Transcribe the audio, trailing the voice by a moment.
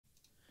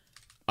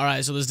All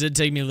right, so this did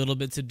take me a little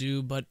bit to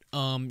do, but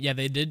yeah,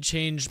 they did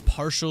change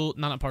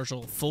not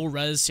partial, full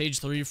res stage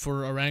 3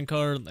 for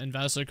Arankar and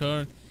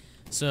Vasakar.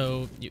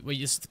 So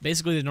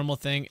basically the normal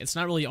thing. It's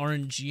not really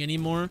RNG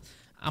anymore.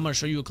 I'm gonna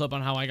show you a clip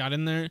on how I got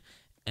in there,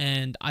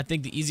 and I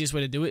think the easiest way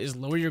to do it is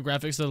lower your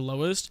graphics to the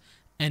lowest,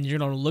 and you're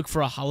gonna look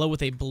for a hollow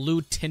with a blue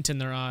tint in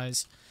their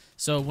eyes.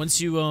 So once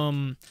you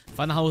find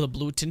the hollow with a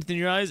blue tint in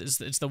your eyes,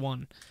 it's the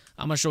one.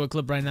 I'm gonna show a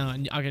clip right now,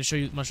 and I'm gonna show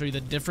you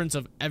the difference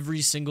of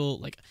every single,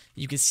 like,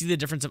 you can see the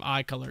difference of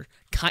eye color.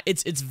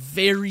 It's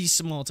very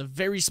small. It's a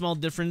very small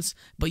difference,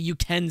 but you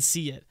can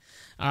see it.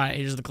 All right,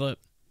 here's the clip.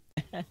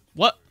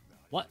 What?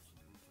 What?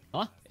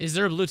 Huh? Is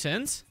there a blue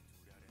tint?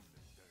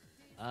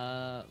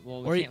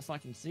 Well, we can't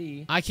fucking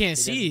see. I can't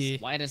see.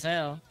 It's white as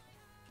hell.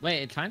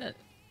 Wait, it kind of,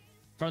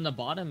 from the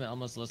bottom, it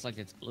almost looks like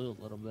it's blue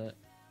a little bit.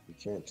 You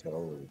can't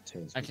tell where the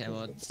tints. Okay,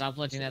 well, stop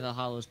looking at the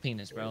hollow's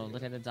penis, bro.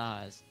 Look at its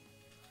eyes.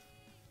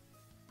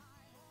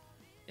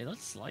 It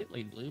looks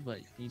slightly blue, but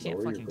you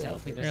can't fucking tell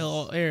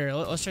because... Here,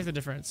 let's check the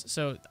difference.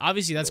 So,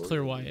 obviously, that's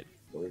clear white.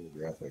 Lower your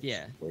graphics.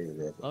 Yeah. Lower your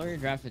graphics. Lower your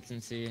graphics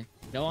and see.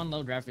 Go on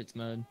low graphics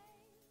mode.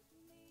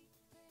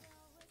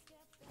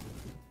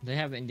 They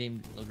have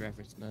in-game low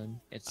graphics mode.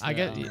 It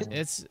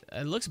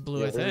looks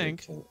blue, I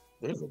think.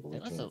 There's a blue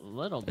It looks tint. a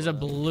little blue. There's a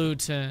blue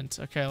tint.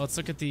 Okay, let's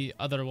look at the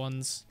other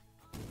ones.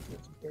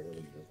 It's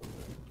barely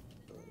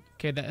visible.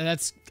 Okay,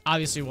 that's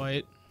obviously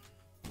white.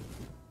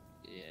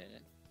 Yeah.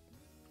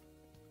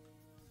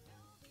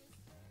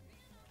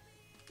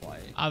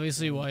 White.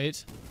 Obviously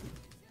white.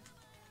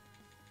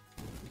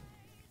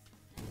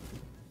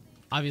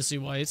 Obviously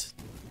white.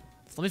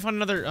 Let me find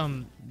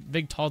another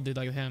big tall dude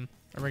like him.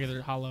 A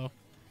regular hollow.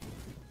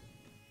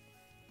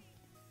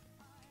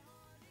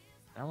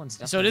 That one's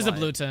definitely So it is a white.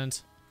 blue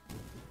tint.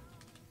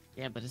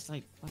 Yeah, but it's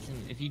like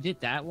fucking. If you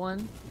did that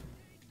one,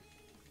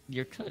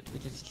 you're cooked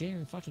because you can't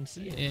even fucking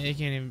see it. Yeah, you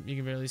can't even. You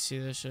can barely see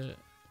this shit.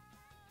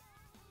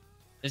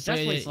 It's Yeah,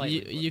 definitely yeah,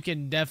 slightly. you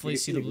can definitely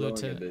see the blue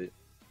tint.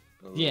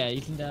 Yeah,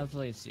 you can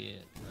definitely see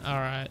it. All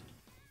right.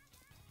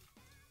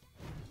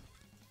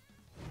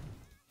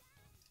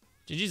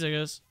 GG's, I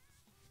guess.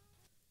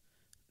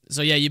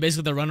 So yeah, you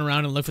basically have to run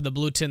around and look for the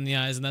blue tint in the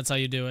eyes, and that's how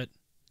you do it.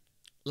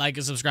 Like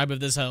and subscribe if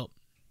this helped.